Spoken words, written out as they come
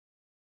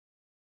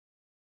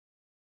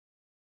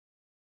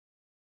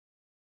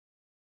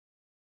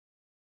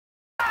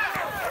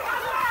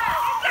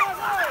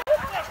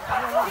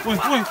Ui,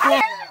 ui, cua.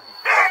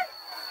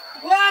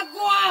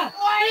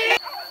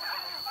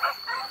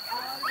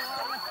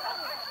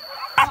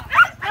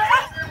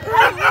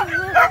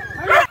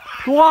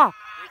 Cua.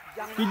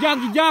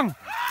 Kijang.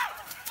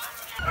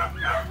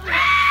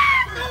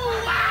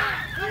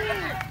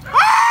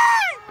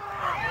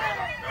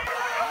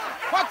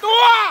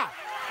 Tua.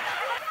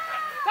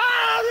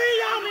 Kali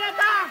yang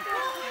binatang.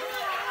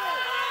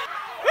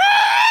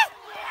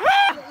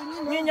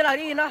 Ini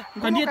lari nah.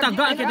 Kan dia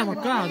tagak kita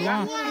buka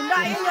ya.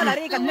 Indah ini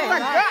lari kan dia.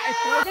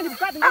 Ini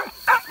dibuka tengok.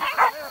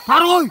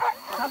 Taruh.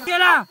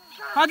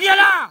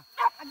 Agialah.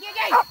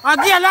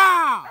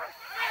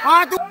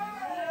 Tu.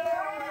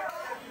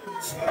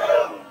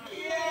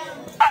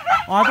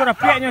 Tu dah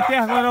piaknya teh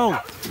tu.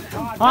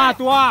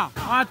 Tua.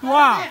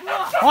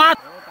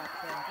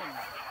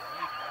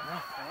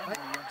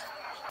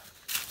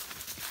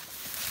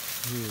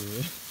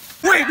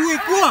 Woi,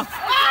 duit gua.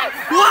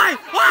 Woi.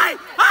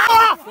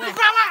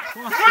 Sama.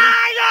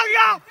 Woi,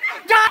 yo.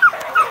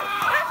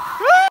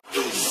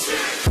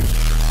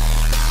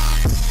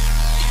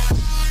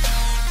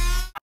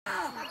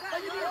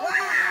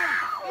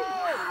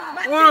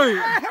 Woi.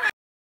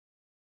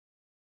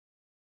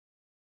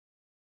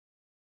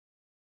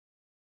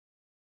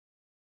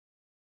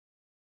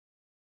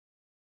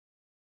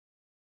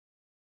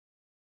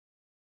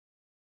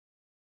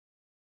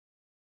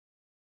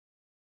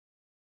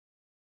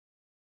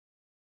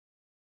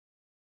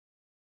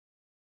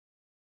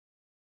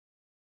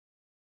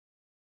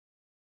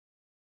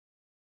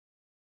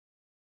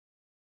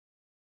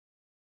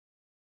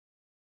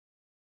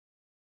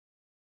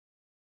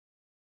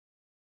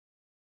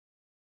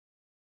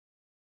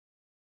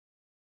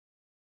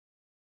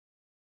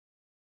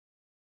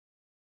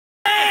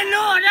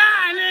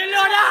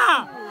 Lelo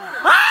dah.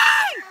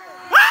 Hai.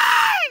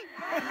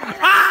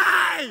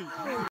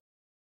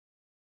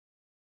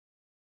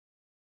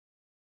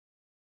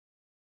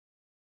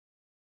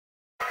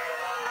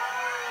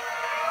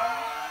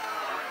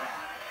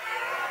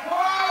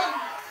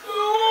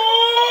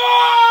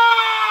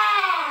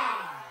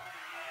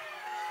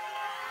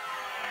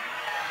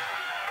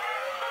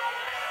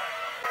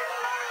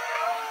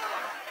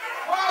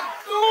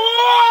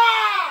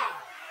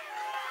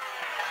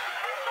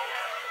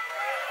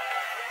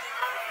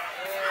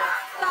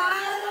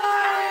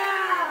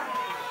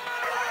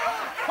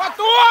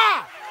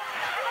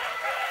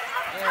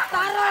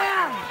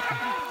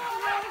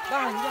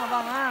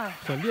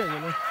 Chuẩn điện rồi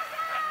luôn.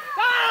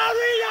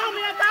 Kali yang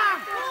binatang.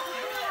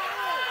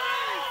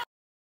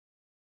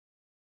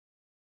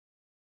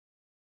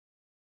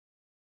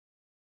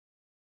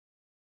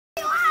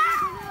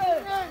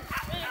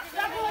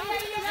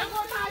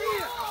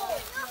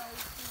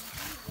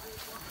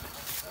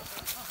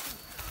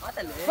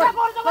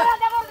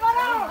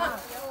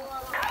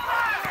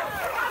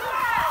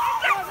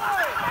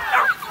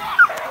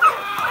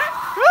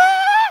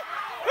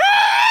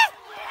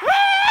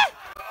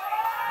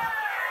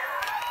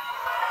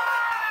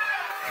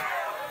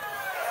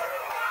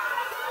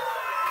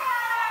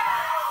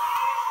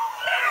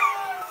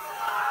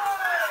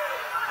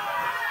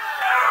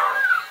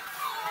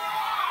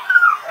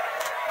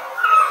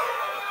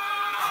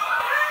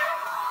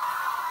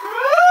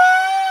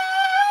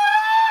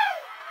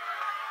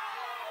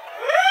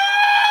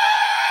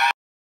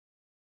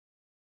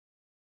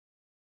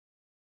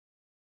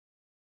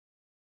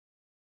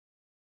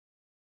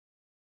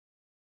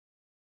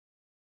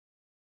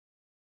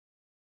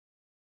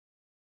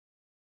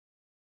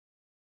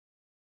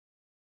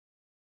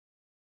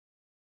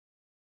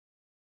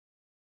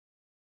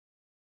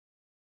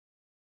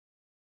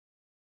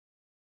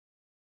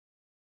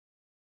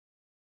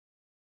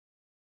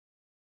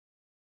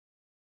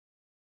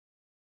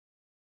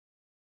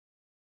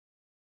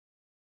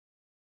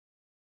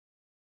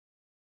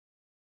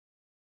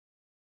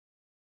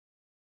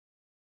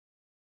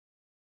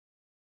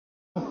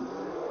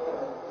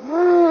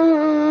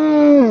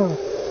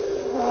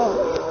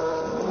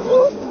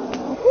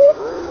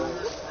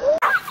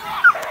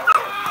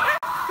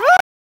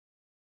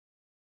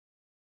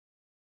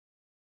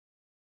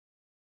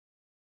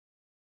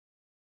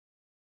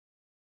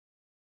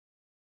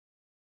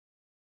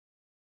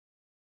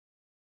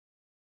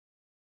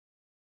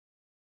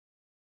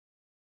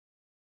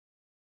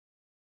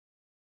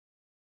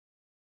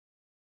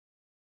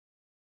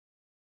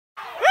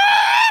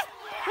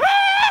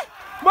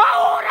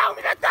 Mau orang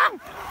binatang.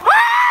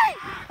 Hai.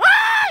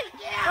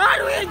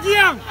 Aduh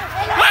yang.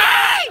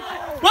 Hai.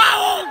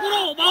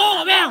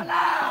 Bau bang.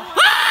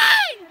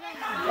 Hai.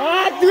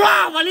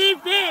 Dua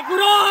malipi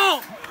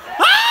guru.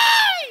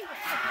 Hai.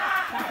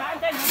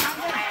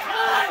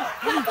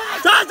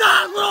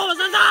 Sasa guru,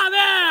 sasa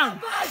bang.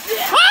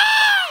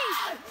 Hai.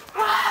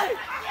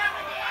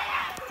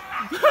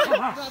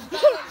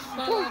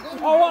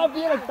 Awak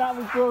biar tak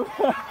buku.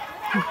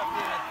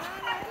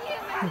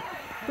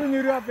 Tu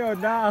nyuruh apa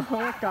dah,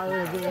 kau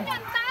itu.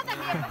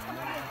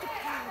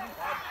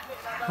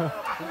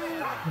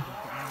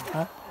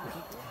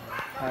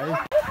 Hai.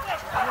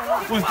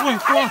 Woi,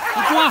 kuah.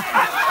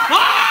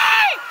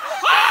 Hai.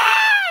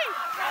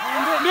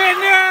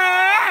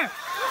 Nenek.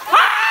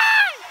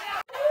 Hai.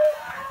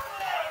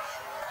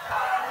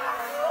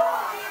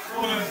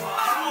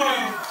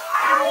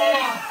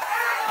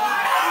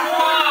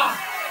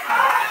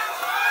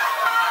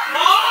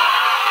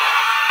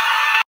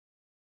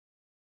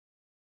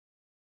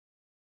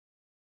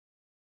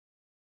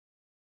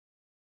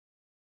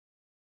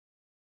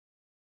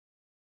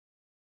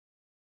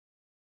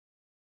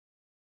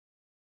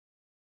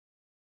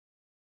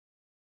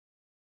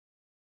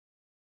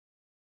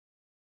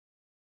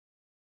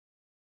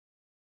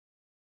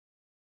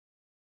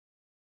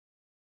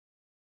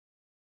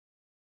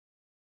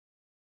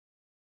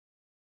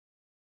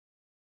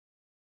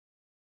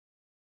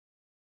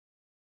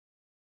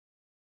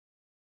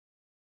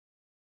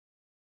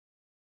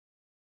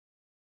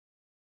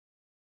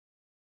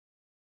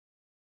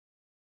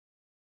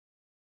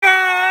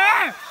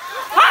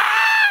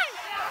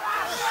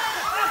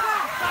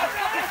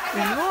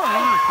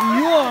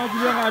 Iya,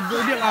 dia ada,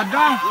 dia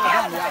ada.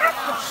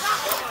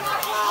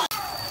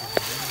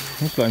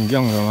 Ini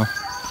panjang sama.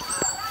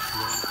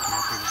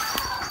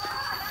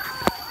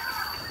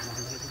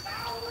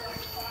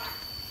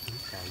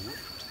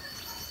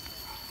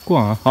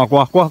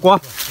 Kuah, kuah.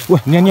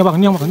 Wah, ni bang,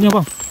 ni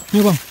bang.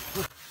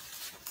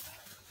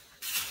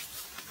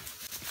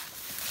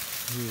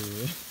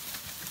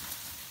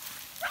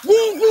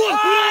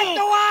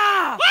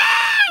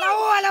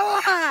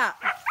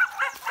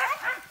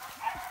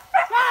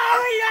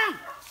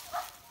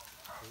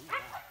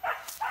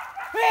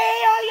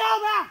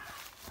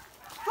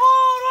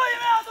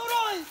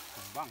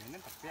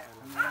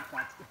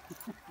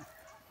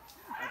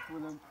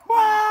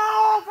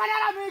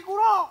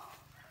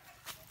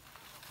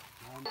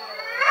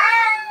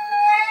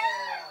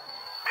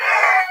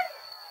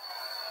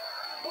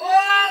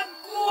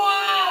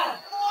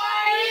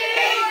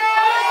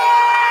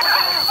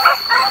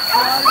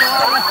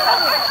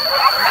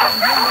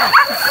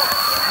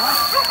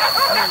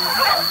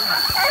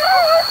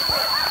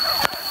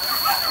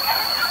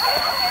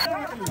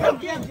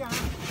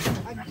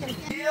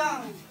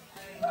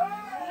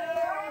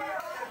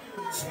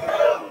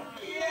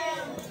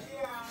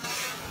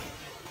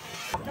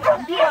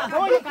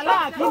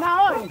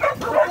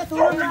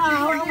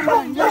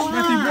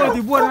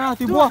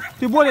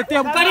 Tibur dia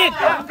tiap buka ni.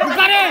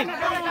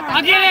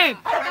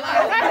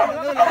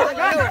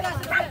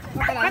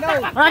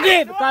 Lagi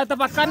ke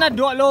tempat kanan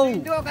dua low.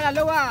 Dua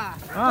kalau luar.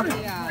 Ha.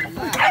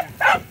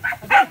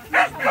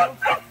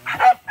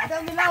 Ada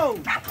milau.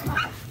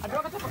 Ada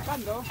kata pekan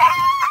tu.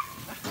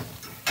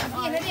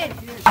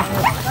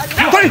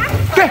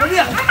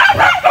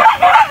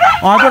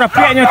 Ah tu dah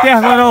piaknya teh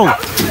tu.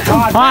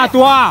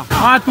 Tua.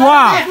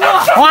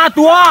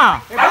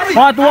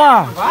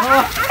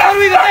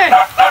 Tarui kata.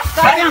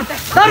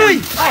 Tarui.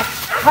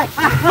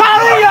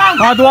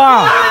 Tua.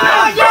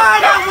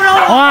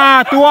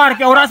 Tua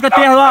ke orang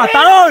seketih lah.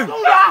 Tarui.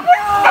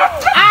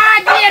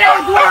 Dia dah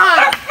dua.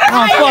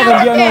 Apa kan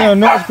dia ni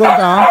nak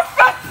sekota?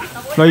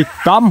 Lah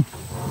hitam.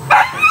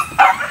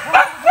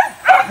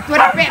 Tu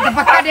dah pek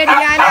terpakai dia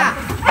lah.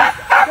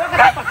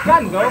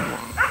 Pekan kau.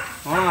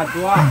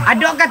 Tua.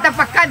 Ada kata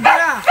pekan tu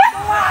lah.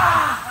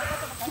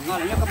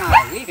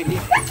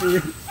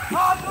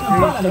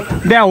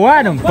 Dah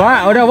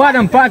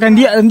nampak kan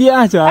dia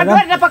aja Ada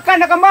kan. dah pekan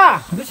dah kembar.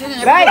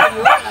 Baik.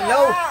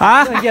 Ha?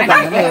 Dia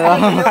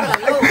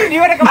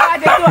dah kembar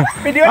aja tu.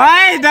 Video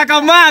Hai, dah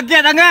kemar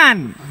ke tangan.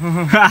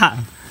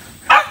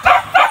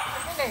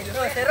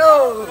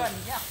 seru.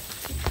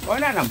 Kau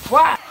nak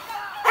nampak?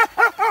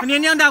 Ni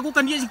yang dah aku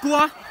kan dia si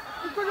kuah.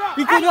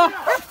 Ikut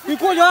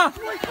je.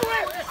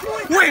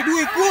 Woi,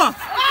 duit kuah.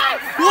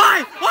 Woi.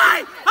 Hai.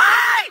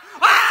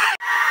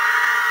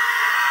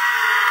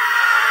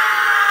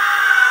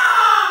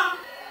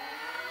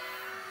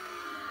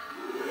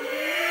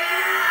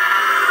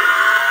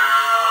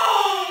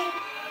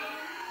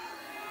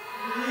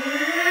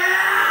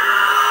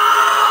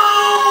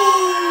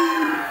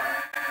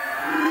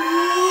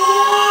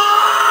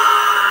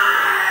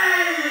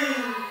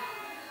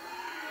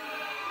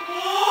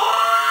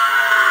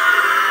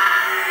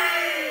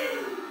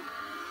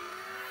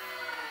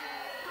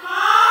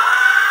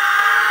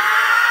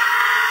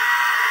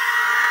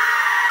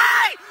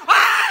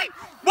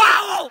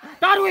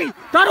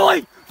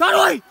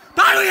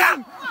 Taruh yang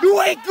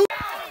duit ku.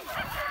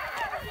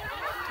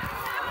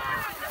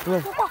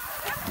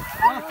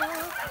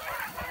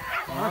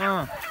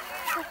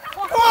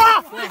 Wah,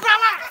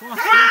 sama.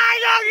 Wah,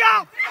 yo.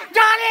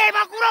 Jale,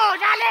 bakuro,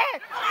 jale.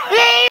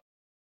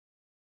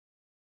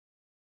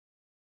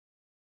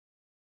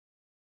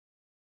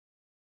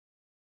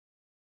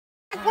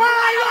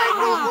 Wah, yo,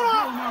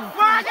 bakuro.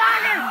 Wah,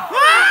 jale.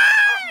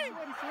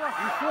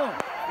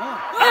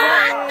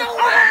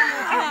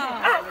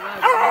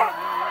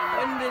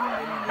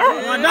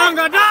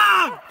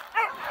 Gadang.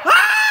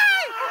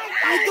 Hai!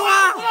 Itu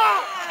ah.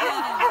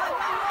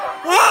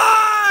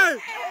 Woi!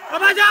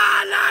 Apa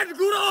jalan,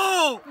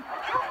 guru?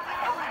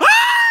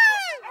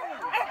 Hai!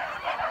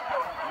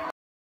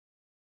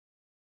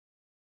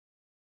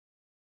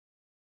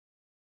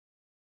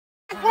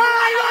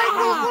 Woi,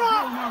 guru.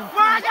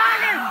 Wah,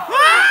 jalan.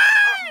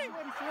 Hai!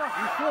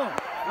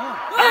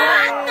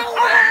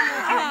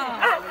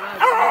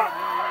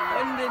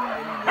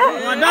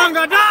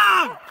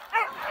 Gadang.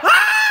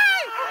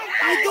 Hai!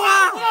 Itu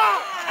ah.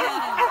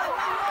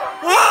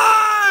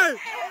 Woi!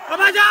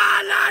 Apa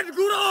jalan,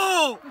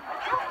 guru?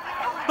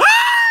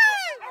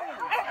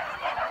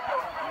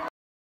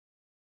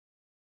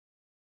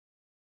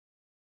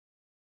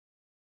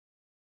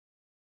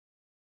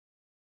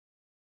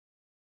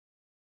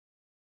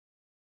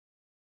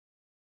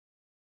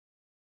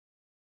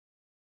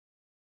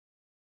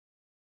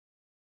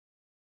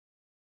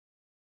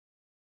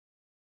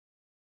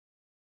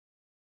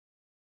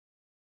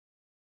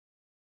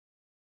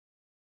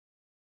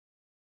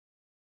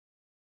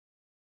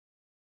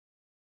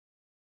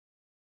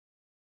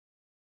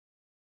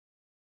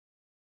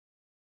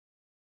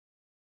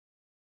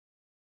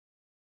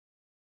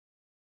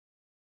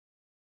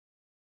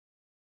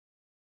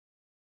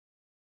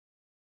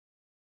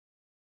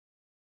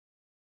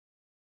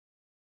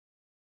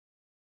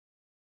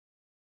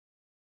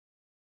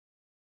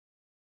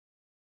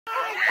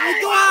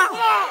 Itu ah.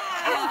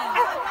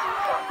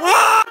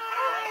 Wah.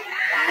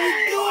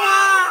 Itu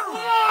ah.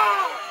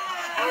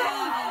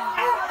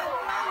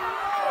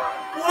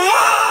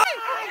 Wah.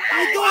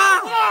 Itu ah.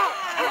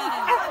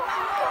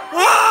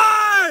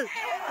 Woi.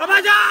 Apa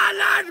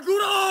jalan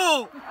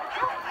guru?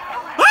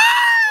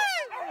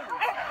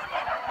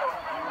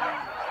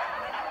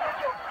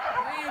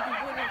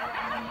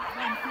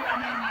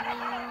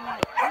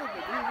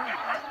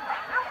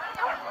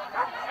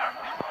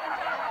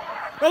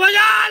 Apa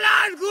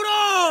jalan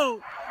guru?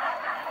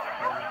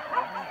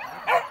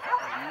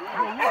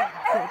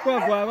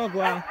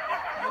 Gua.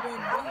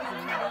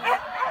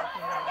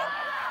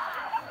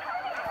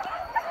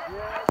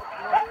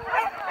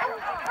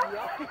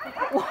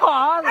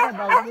 Wah, kan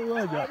tahu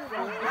aja.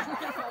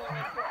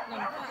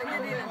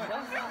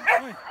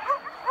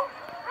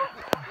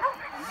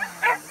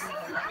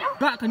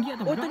 Gak kan dia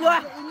Oh, tu dia.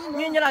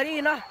 Ni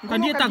lari nah. Kan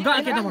dia tagak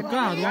kita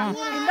bakar dia.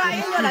 Indah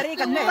ini lari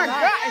kan ni.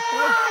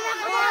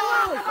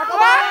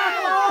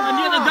 Kan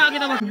dia tagak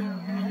kita bakar.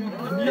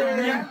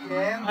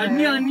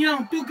 Niang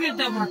tu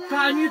kita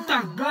bakar ni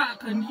tagak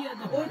kan dia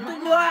tu. Oh, tu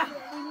dia.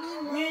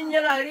 Ni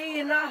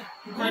lari nah.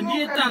 Kan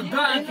dia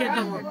tagak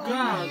kita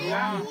bakar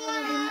dia.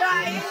 Indah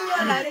ini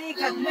lari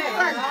kan ni.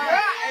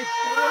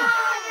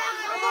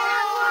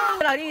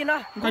 Lari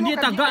nah. Kan dia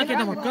tagak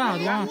kita bakar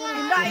dia.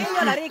 Indah ini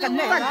lari kan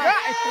ni.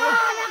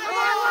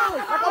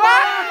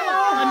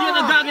 Kan dia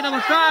tagak kita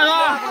bakar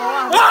dia.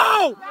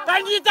 Wow! Kan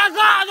dia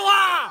tagak tu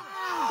ah.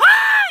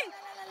 Hai!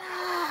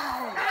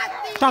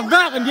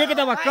 Tagak kan dia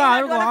kita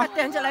bakar tu ah. Kata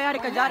yang lari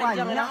kejar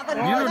jangan.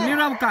 Ni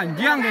ram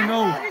kanjang kan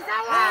kau.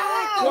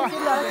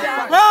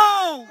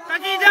 Wow!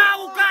 Kaki dah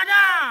buka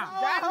dah.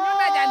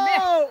 Jangan ni.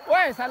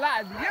 Woi, salah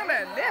dia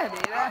leh dia.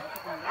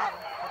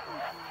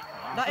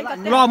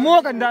 Lama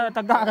kan dah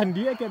tagak kan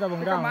dia kita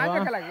bangdang. Kemana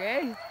ke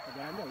lagi?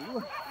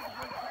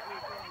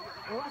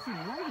 Oh,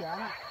 sini aja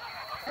nak.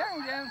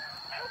 Jangan.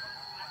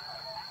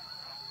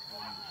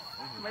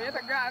 Banyak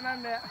tegak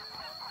nanda.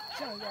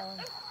 Jangan.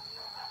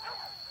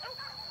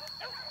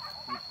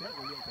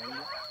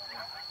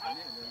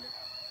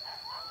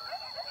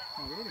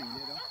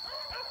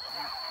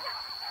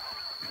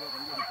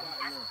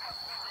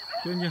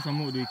 Tuan je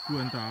sama dia ikut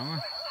hantar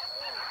mah.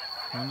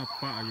 Kau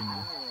nampak aja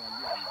ni.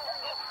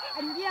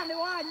 Anjing ni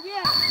wah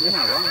anjing.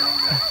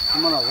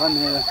 Cuma lawan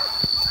ni.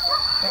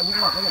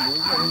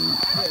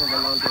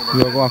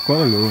 Dua aku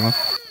dulu mah.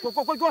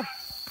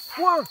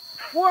 Gua.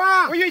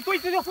 Wah. Oi, itu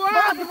dia.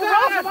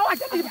 Bawah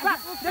jadi buka.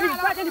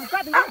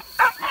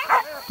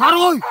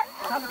 Haroi.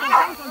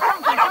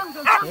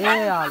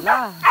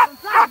 Allah.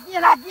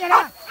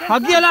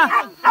 Hagilah.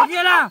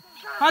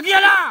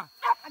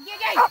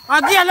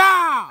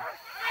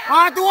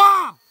 Ah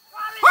tua.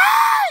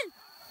 Hai.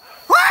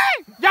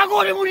 Jago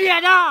ni mulia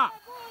dah.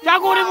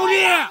 Jago ni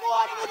mulia.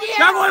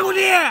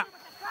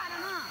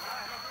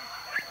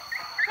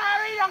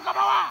 Cari yang ke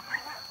bawah.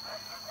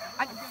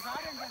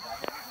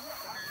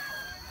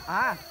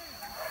 Ah.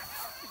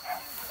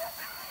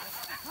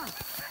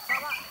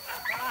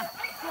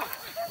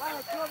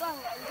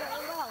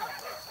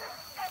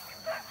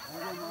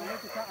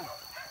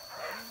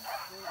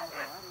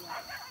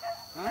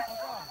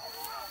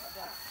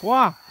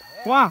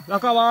 Wah,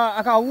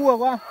 akak uwa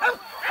wah.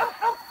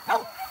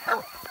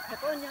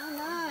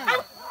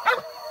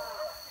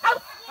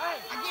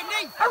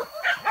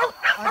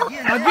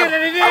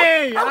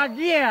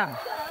 Agi.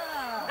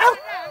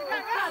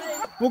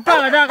 Buka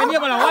lah dah, kan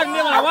dia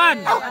melawan.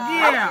 Agi.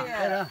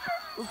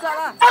 Buka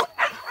lah.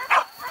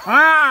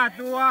 Ah,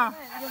 tu ah.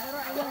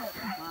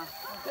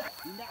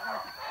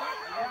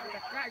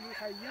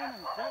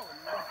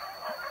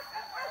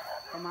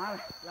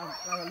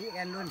 Kalau lihat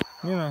kan lun.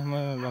 Ni lah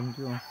malam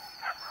tu.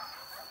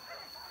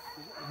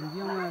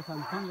 Dia mah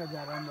santan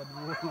kejaran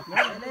berburu.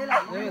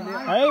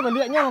 Ai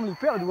baliaknya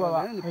melipek dua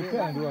pak.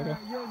 Melipek dua tu.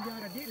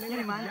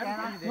 Ini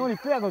mana?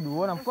 Melipek kau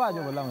dua nampak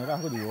je belang merah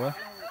kau dua.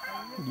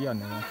 Dian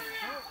ni.